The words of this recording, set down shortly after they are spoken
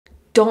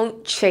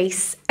Don't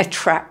chase,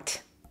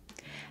 attract.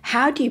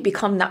 How do you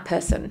become that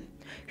person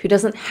who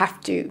doesn't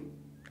have to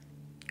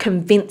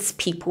convince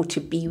people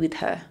to be with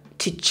her,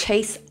 to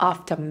chase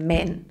after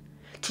men,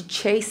 to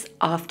chase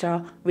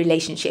after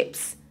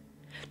relationships,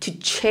 to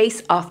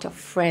chase after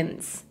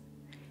friends,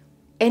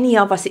 any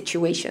other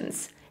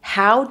situations?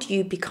 How do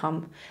you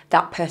become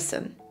that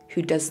person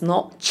who does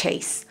not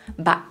chase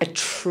but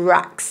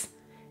attracts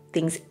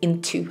things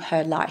into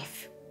her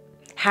life?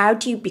 How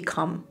do you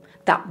become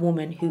that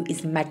woman who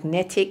is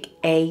magnetic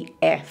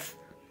AF,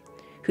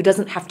 who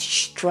doesn't have to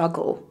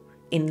struggle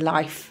in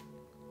life,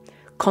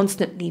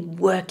 constantly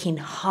working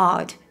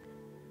hard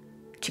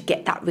to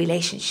get that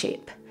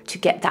relationship, to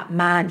get that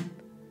man?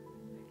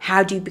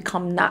 How do you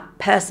become that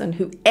person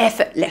who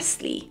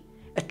effortlessly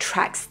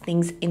attracts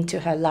things into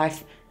her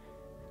life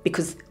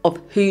because of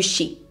who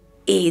she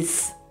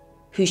is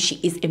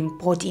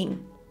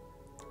embodying?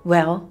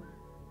 Well,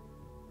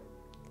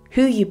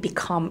 who you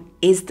become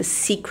is the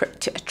secret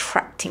to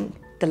attracting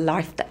the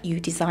life that you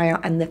desire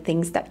and the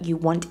things that you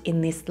want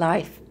in this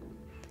life.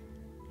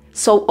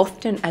 So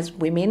often as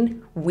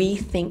women, we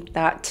think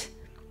that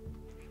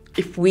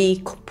if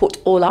we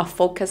put all our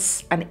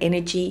focus and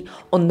energy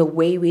on the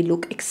way we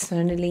look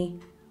externally,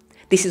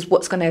 this is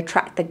what's going to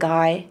attract the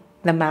guy,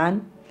 the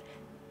man.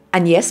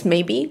 And yes,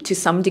 maybe to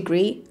some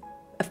degree,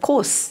 of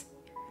course,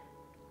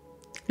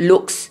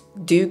 looks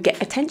do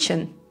get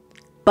attention.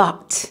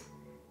 But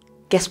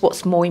guess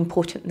what's more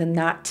important than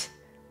that?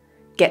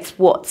 Guess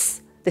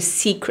what's the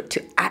secret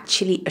to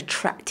actually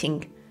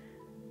attracting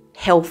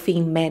healthy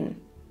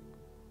men?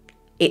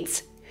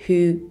 It's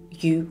who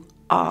you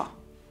are.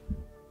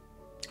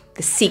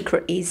 The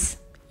secret is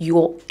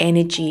your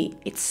energy.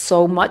 It's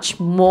so much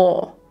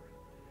more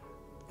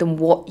than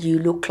what you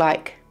look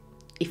like.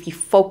 If you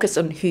focus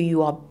on who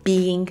you are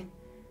being,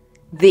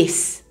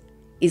 this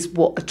is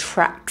what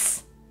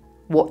attracts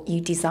what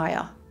you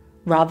desire,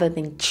 rather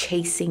than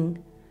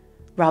chasing,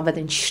 rather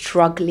than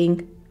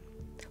struggling,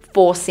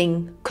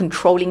 forcing,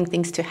 controlling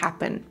things to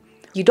happen.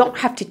 You don't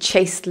have to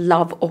chase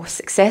love or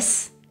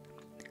success.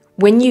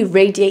 When you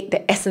radiate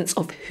the essence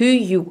of who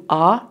you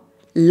are,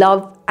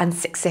 love and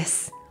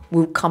success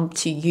will come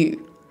to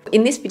you.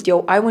 In this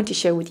video, I want to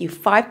share with you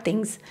 5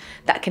 things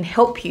that can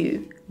help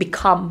you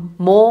become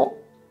more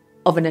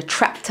of an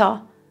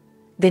attractor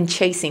than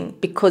chasing,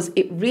 because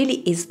it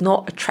really is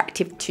not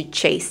attractive to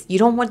chase. You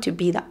don't want to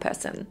be that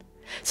person.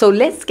 So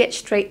let's get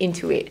straight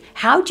into it.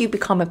 How do you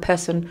become a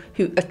person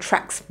who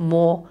attracts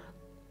more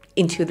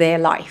into their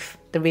life,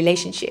 the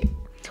relationship,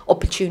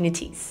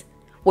 opportunities,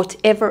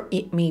 whatever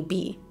it may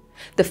be?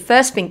 The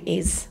first thing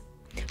is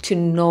to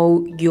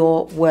know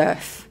your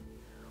worth.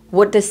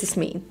 What does this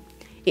mean?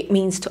 It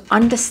means to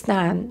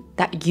understand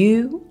that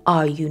you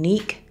are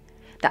unique,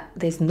 that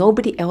there's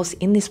nobody else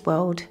in this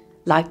world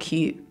like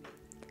you.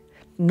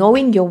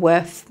 Knowing your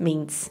worth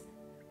means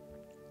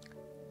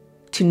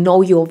to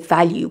know your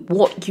value,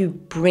 what you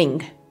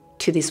bring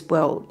to this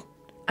world,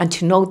 and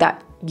to know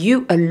that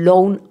you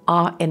alone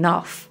are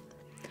enough,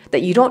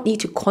 that you don't need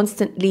to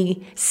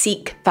constantly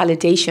seek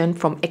validation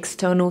from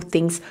external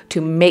things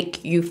to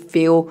make you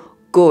feel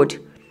good.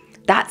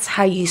 That's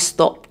how you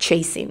stop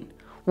chasing,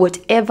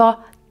 whatever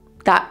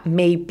that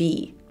may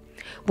be.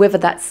 Whether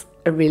that's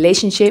a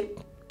relationship,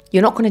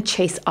 you're not going to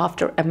chase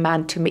after a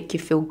man to make you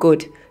feel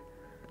good,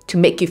 to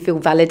make you feel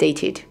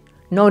validated.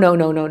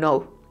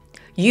 No.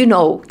 You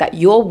know that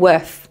your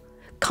worth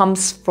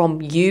comes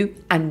from you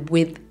and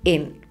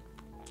within.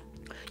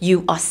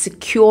 You are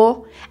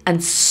secure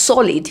and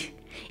solid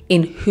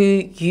in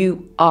who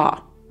you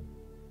are.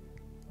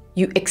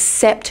 You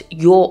accept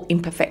your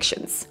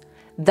imperfections.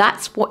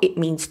 That's what it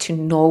means to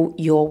know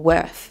your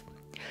worth.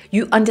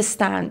 You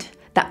understand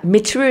that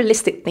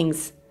materialistic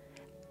things,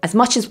 as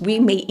much as we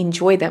may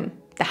enjoy them,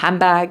 the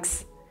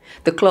handbags,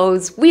 the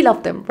clothes, we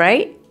love them,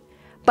 right?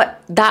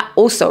 But that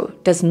also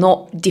does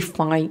not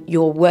define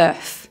your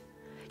worth.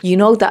 You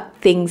know that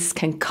things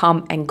can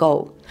come and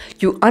go.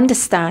 You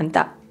understand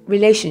that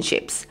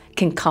relationships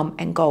can come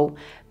and go.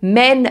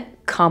 Men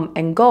come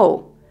and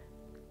go.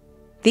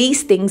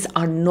 These things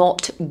are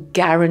not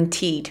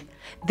guaranteed.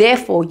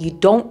 Therefore, you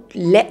don't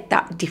let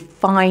that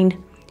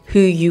define who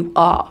you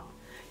are.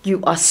 You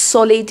are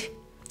solid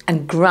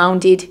and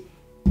grounded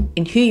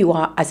in who you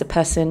are as a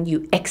person.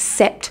 You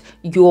accept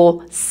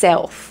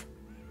yourself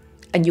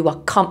and you are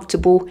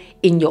comfortable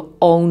in your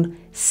own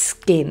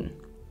skin.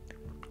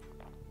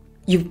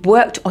 You've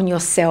worked on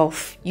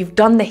yourself. You've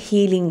done the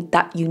healing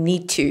that you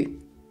need to.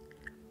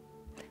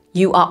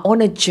 You are on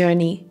a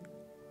journey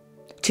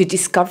to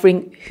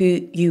discovering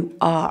who you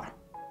are.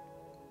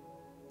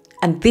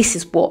 And this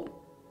is what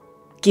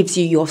gives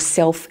you your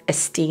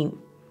self-esteem.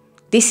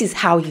 This is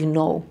how you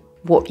know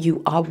what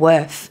you are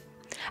worth.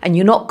 And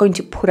you're not going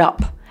to put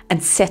up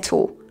and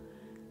settle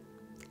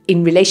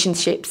in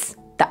relationships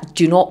that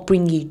do not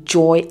bring you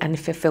joy and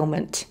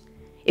fulfillment.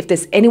 If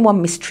there's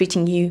anyone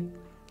mistreating you,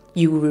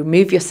 you will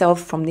remove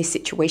yourself from this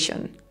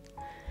situation.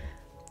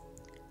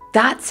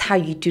 That's how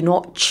you do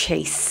not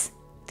chase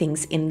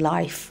things in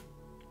life.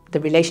 The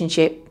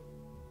relationship,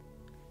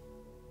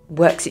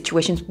 work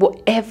situations,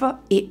 whatever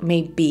it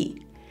may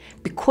be.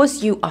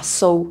 Because you are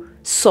so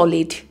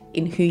solid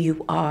in who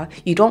you are,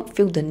 you don't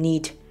feel the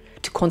need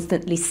to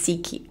constantly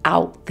seek it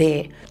out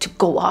there, to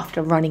go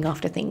after, running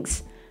after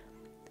things.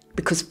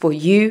 Because for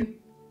you,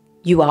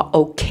 you are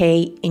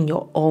okay in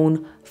your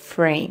own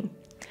frame.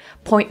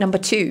 Point number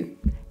 2,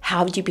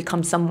 how do you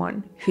become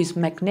someone who's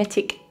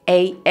magnetic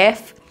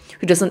AF,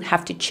 who doesn't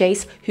have to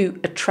chase, who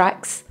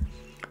attracts?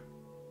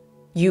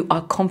 You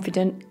are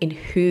confident in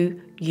who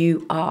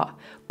you are.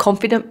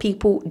 Confident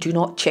people do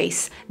not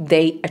chase,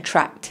 they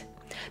attract.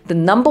 The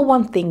number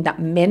one thing that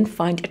men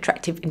find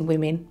attractive in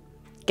women,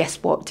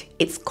 guess what?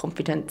 It's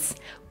confidence.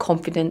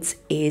 Confidence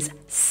is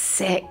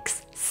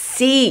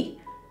sexy.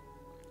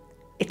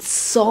 It's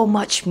so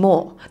much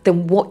more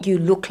than what you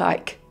look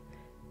like.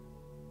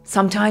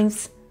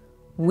 Sometimes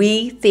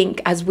we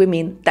think as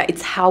women that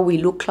it's how we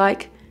look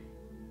like,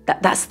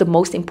 that's the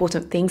most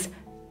important things.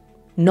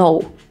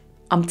 No,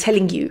 I'm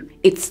telling you,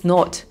 it's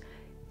not.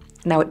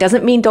 Now, it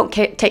doesn't mean don't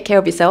take care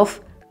of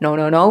yourself.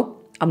 No.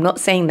 I'm not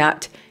saying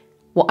that.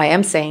 What I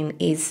am saying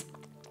is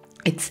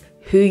it's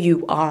who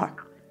you are,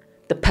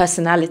 the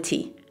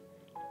personality,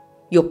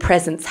 your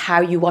presence,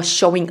 how you are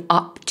showing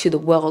up to the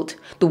world,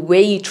 the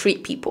way you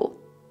treat people.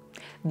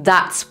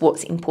 That's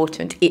what's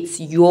important. It's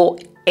your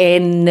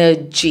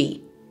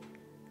energy,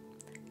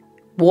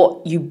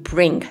 what you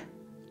bring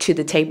to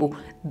the table.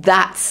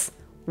 That's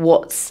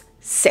what's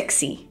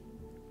sexy.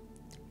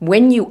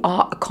 When you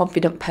are a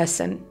confident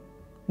person,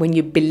 when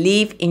you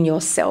believe in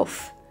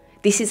yourself,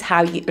 this is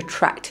how you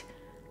attract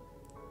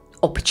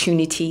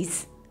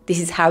opportunities.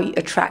 This is how you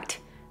attract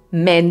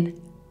men,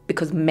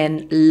 because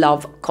men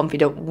love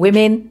confident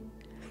women.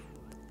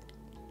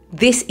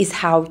 This is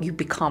how you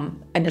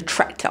become an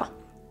attractor.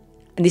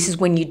 And this is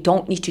when you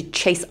don't need to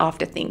chase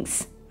after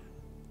things.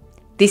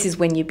 This is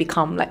when you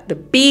become like the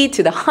bee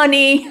to the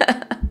honey.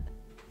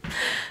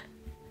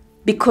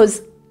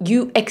 Because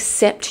you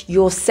accept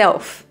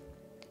yourself.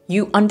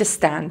 You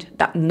understand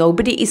that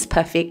nobody is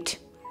perfect.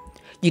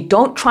 You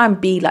don't try and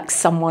be like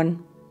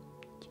someone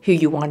who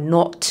you are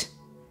not.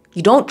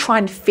 You don't try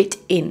and fit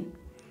in.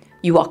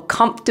 You are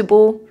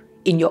comfortable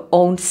in your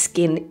own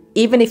skin,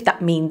 even if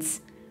that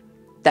means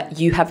that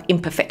you have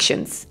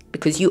imperfections,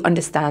 because you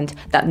understand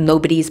that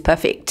nobody is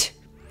perfect.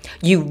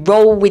 You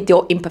roll with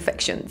your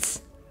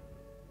imperfections.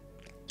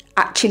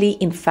 Actually,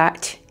 in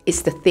fact,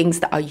 it's the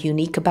things that are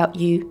unique about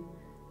you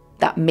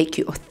that make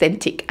you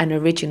authentic and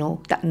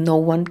original, that no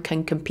one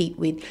can compete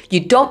with. You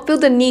don't feel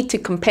the need to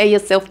compare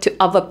yourself to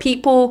other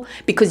people,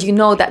 because you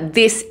know that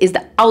this is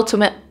the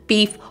ultimate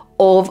beef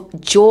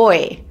of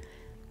joy.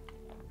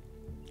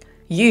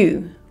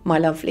 You, my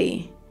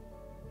lovely,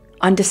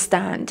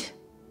 understand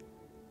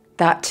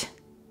that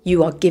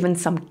you are given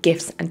some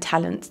gifts and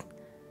talents,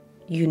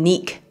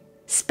 unique,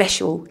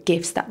 special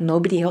gifts that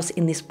nobody else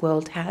in this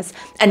world has.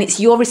 And it's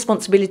your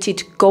responsibility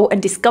to go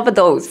and discover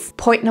those.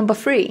 Point number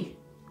 3,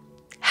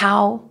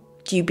 how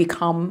do you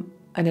become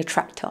an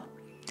attractor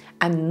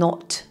and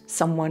not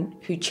someone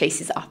who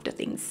chases after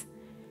things?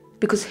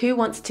 Because who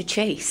wants to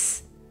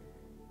chase?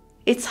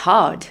 It's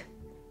hard.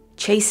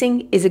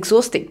 Chasing is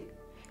exhausting.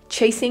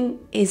 Chasing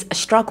is a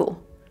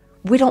struggle.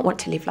 We don't want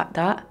to live like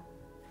that.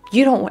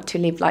 You don't want to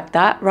live like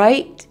that,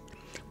 right?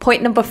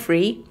 Point number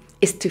 3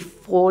 is to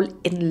fall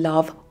in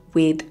love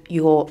with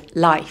your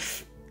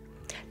life.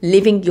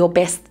 Living your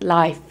best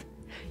life.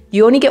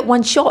 You only get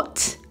one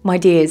shot, my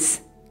dears.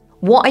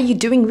 What are you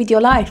doing with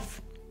your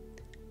life?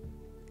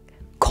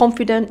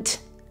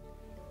 Confident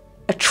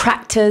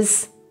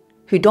attractors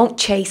who don't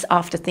chase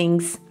after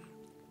things,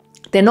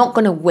 they're not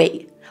going to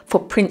wait for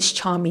Prince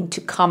Charming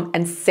to come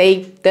and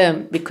save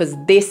them, because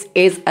this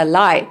is a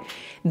lie.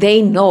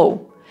 They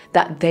know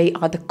that they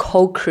are the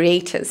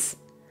co-creators,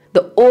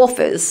 the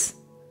authors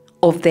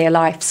of their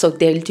life. So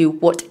they'll do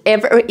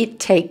whatever it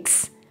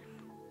takes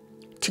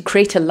to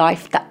create a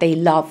life that they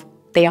love.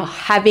 They are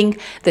having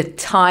the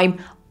time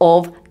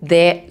of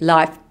their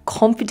life.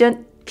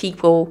 Confident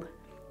people,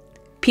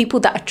 people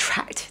that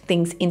attract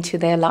things into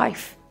their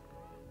life,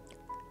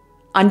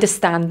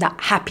 understand that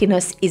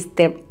happiness is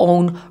their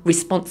own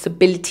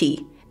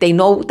responsibility. They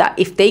know that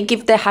if they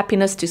give their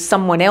happiness to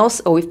someone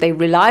else, or if they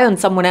rely on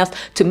someone else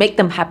to make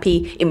them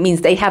happy, it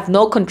means they have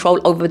no control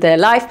over their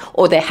life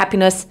or their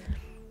happiness.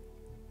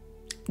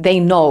 They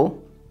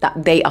know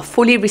that they are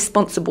fully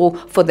responsible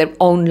for their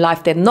own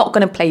life. They're not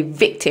going to play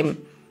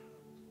victim.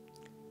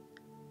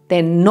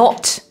 They're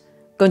not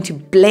going to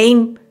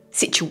blame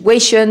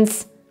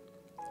situations.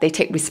 They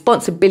take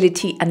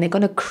responsibility and they're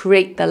going to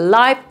create the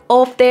life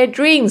of their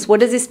dreams. What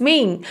does this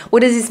mean?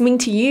 What does this mean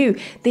to you?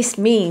 This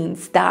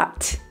means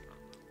that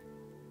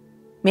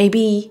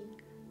maybe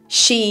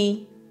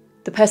she,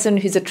 the person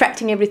who's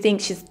attracting everything,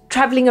 she's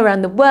traveling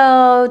around the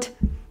world.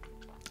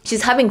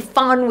 She's having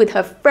fun with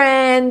her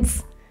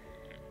friends.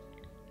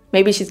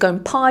 Maybe she's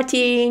going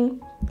partying.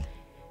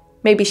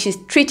 Maybe she's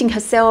treating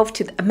herself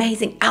to the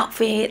amazing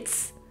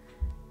outfits.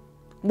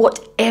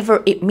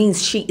 Whatever it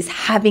means, she is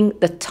having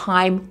the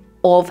time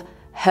of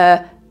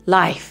her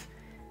life.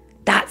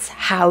 That's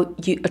how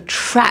you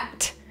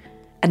attract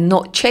and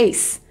not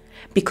chase.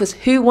 Because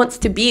who wants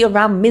to be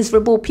around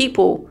miserable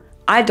people?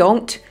 I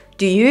don't.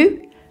 Do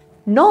you?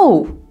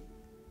 No.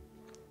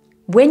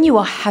 When you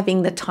are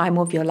having the time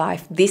of your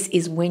life, this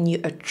is when you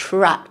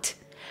attract.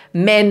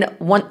 Men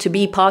want to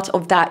be part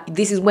of that.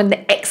 This is when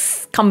the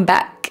ex come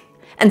back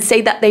and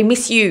say that they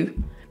miss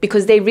you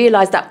because they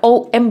realize that,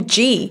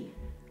 OMG,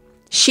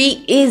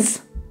 she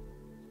is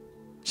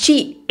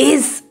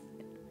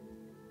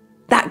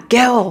that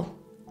girl.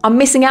 I'm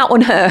missing out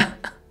on her.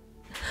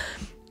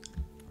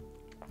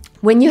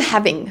 When you're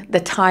having the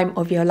time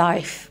of your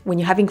life, when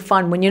you're having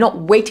fun, when you're not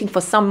waiting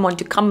for someone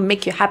to come and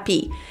make you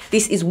happy,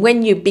 this is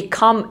when you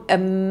become a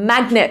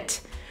magnet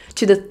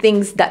to the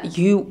things that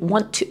you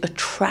want to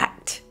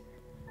attract.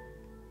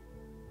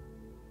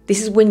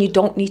 This is when you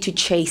don't need to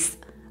chase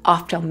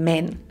after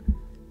men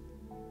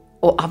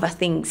or other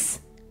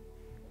things,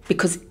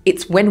 because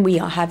it's when we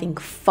are having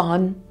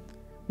fun,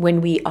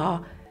 when we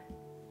are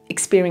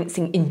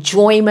experiencing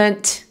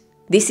enjoyment,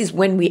 this is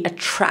when we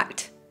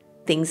attract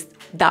things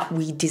that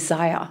we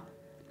desire.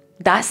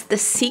 That's the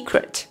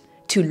secret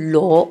to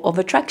law of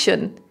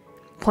attraction.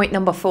 Point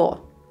number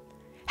 4.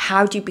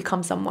 How do you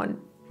become someone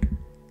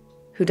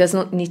who does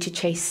not need to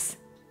chase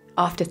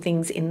after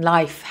things in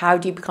life? How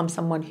do you become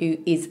someone who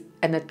is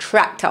an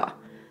attractor?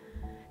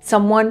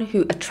 Someone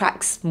who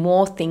attracts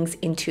more things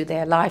into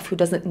their life, who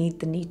doesn't need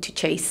the need to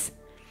chase.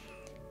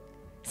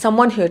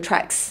 Someone who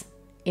attracts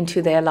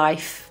into their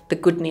life the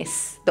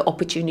goodness, the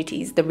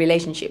opportunities, the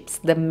relationships,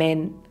 the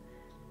men,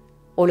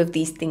 all of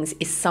these things,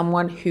 is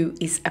someone who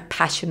is a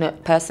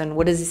passionate person.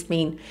 What does this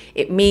mean?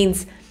 It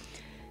means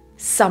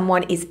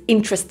someone is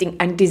interesting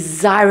and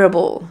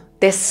desirable.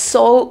 They're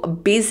so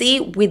busy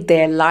with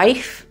their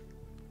life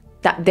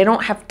that they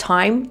don't have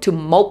time to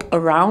mope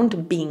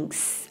around being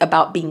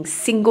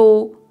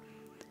single,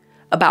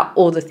 about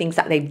all the things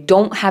that they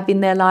don't have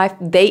in their life.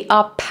 They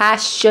are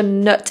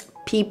passionate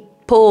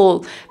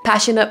people.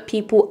 Passionate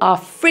people are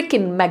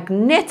freaking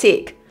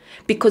magnetic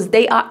because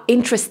they are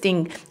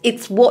interesting.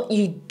 It's what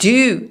you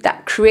do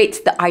that creates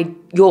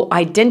your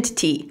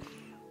identity.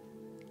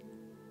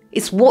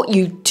 It's what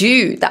you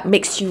do that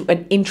makes you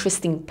an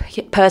interesting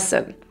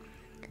person.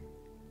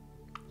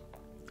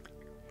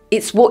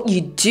 It's what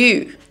you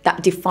do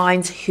that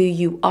defines who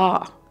you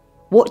are.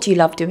 What do you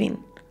love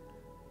doing?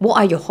 What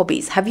are your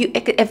hobbies? Have you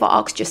ever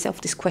asked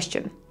yourself this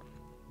question?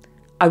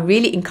 I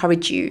really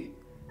encourage you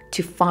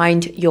to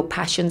find your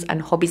passions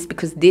and hobbies,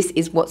 because this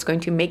is what's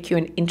going to make you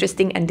an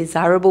interesting and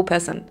desirable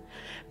person,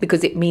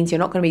 because it means you're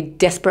not going to be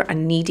desperate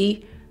and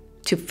needy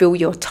to fill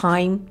your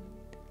time,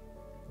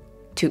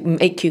 to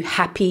make you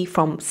happy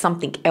from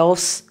something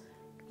else,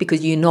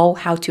 because you know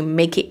how to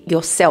make it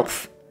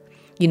yourself.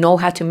 You know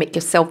how to make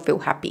yourself feel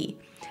happy.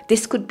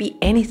 This could be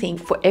anything.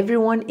 For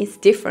everyone is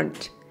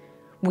different.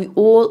 We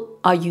all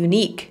are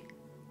unique.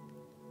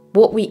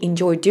 What we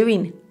enjoy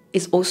doing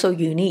is also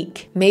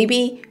unique.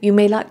 Maybe you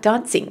may like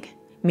dancing.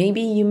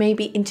 Maybe you may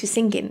be into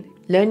singing,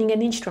 learning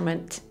an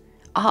instrument,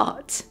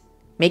 art,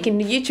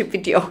 making a YouTube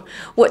video,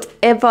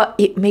 whatever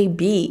it may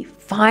be.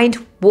 Find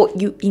what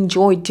you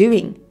enjoy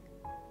doing.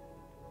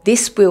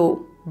 This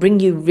will bring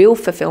you real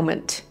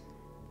fulfillment.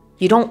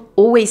 You don't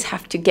always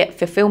have to get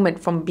fulfillment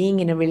from being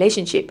in a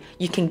relationship.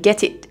 You can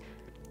get it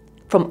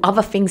from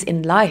other things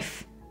in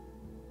life.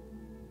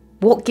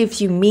 What gives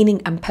you meaning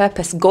and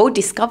purpose? Go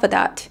discover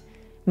that.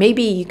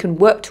 Maybe you can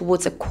work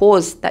towards a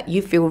cause that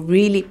you feel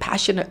really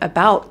passionate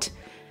about.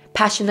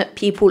 Passionate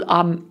people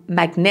are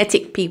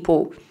magnetic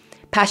people.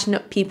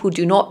 Passionate people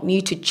do not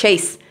need to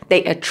chase,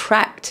 they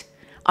attract.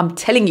 I'm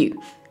telling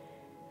you,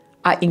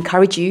 I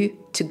encourage you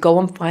to go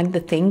and find the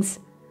things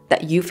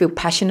that you feel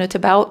passionate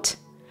about,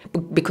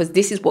 because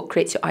this is what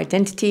creates your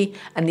identity,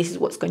 and this is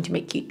what's going to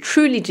make you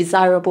truly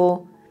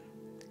desirable,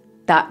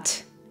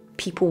 that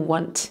people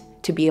want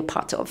to be a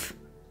part of.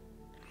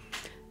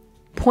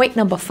 Point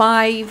number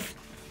 5,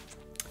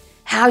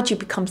 how do you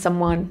become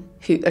someone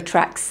who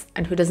attracts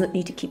and who doesn't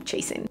need to keep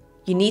chasing?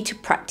 You need to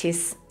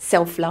practice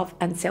self-love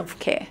and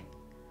self-care.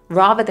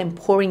 Rather than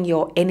pouring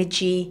your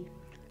energy,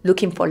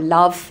 looking for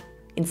love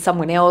in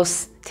someone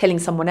else, telling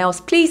someone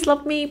else, please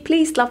love me,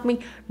 please love me.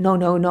 No,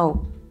 no,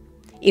 no.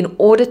 In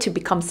order to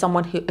become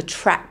someone who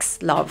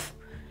attracts love,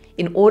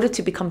 in order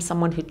to become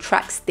someone who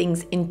attracts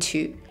things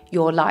into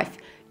your life,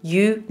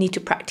 you need to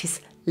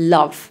practice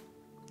love.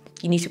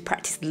 You need to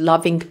practice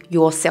loving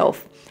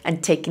yourself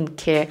and taking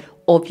care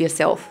of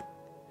yourself.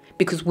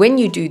 Because when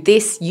you do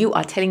this, you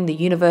are telling the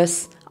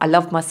universe, I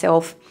love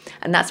myself.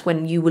 And that's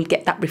when you will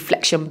get that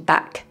reflection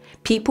back.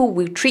 People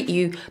will treat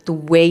you the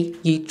way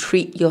you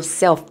treat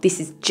yourself. This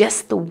is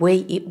just the way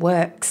it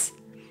works.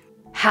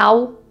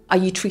 How are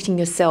you treating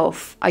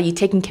yourself? Are you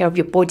taking care of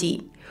your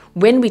body?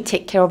 When we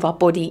take care of our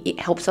body, it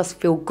helps us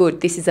feel good.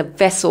 This is a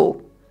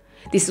vessel.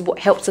 This is what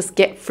helps us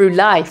get through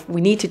life.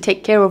 We need to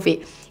take care of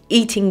it.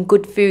 Eating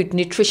good food,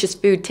 nutritious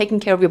food, taking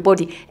care of your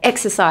body,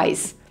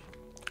 exercise.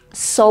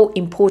 So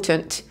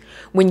important.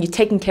 When you're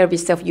taking care of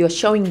yourself, you're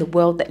showing the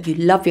world that you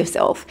love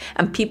yourself,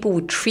 and people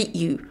will treat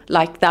you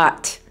like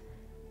that.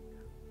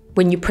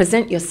 When you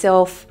present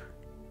yourself,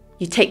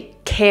 you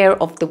take care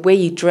of the way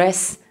you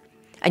dress,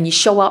 and you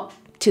show up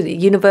to the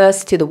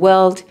universe, to the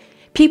world,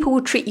 people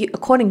will treat you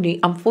accordingly.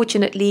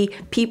 Unfortunately,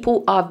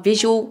 people are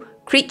visual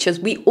creatures.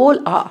 We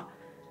all are.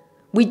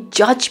 We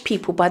judge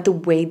people by the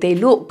way they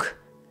look.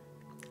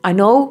 I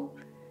know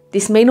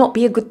this may not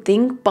be a good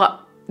thing,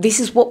 but this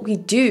is what we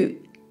do.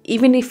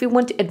 Even if we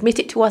want to admit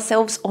it to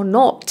ourselves or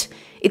not,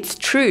 it's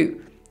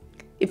true.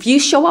 If you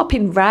show up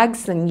in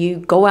rags and you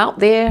go out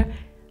there,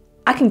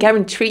 I can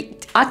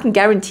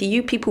guarantee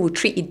you people will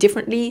treat you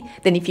differently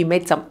than if you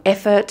made some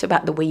effort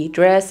about the way you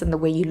dress and the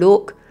way you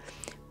look.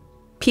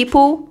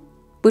 People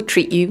will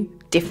treat you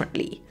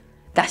differently.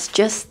 That's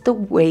just the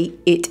way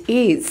it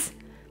is.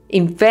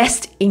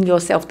 Invest in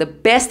yourself. The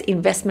best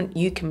investment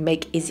you can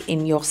make is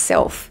in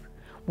yourself.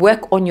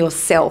 Work on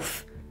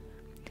yourself.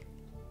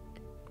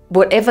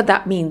 Whatever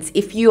that means.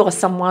 If you are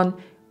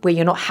someone where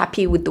you're not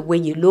happy with the way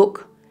you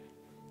look,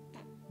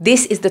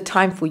 this is the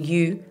time for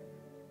you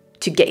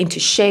to get into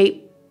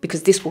shape,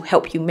 because this will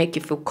help you make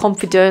you feel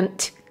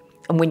confident.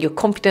 And when you're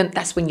confident,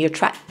 that's when you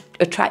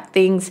attract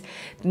things.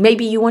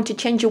 Maybe you want to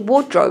change your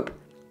wardrobe.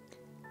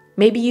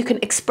 Maybe you can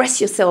express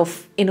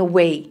yourself in a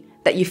way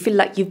that you feel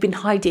like you've been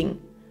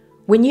hiding.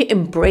 When you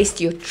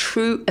embrace your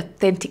true,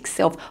 authentic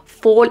self,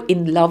 fall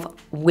in love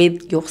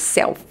with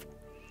yourself.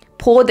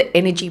 Pour the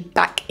energy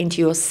back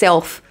into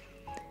yourself.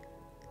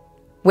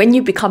 When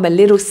you become a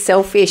little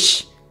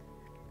selfish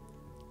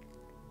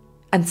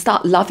and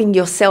start loving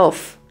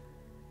yourself,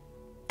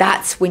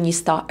 that's when you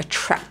start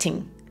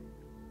attracting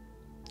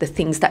the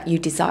things that you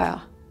desire,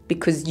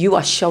 because you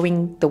are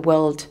showing the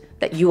world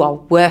that you are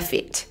worth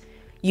it.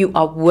 You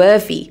are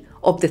worthy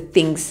of the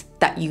things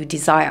that you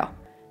desire.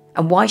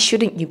 And why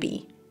shouldn't you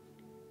be?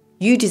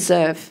 You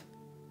deserve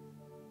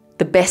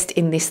the best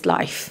in this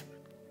life.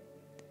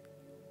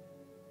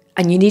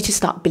 And you need to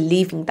start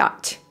believing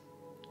that.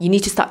 You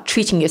need to start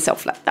treating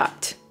yourself like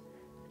that.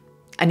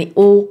 And it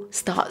all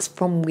starts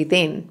from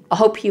within. I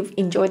hope you've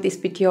enjoyed this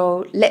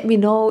video. Let me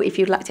know if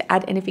you'd like to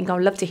add anything. I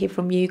would love to hear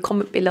from you.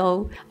 Comment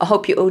below. I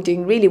hope you're all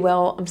doing really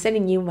well. I'm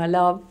sending you my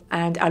love,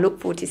 and I look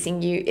forward to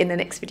seeing you in the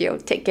next video.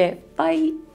 Take care. Bye.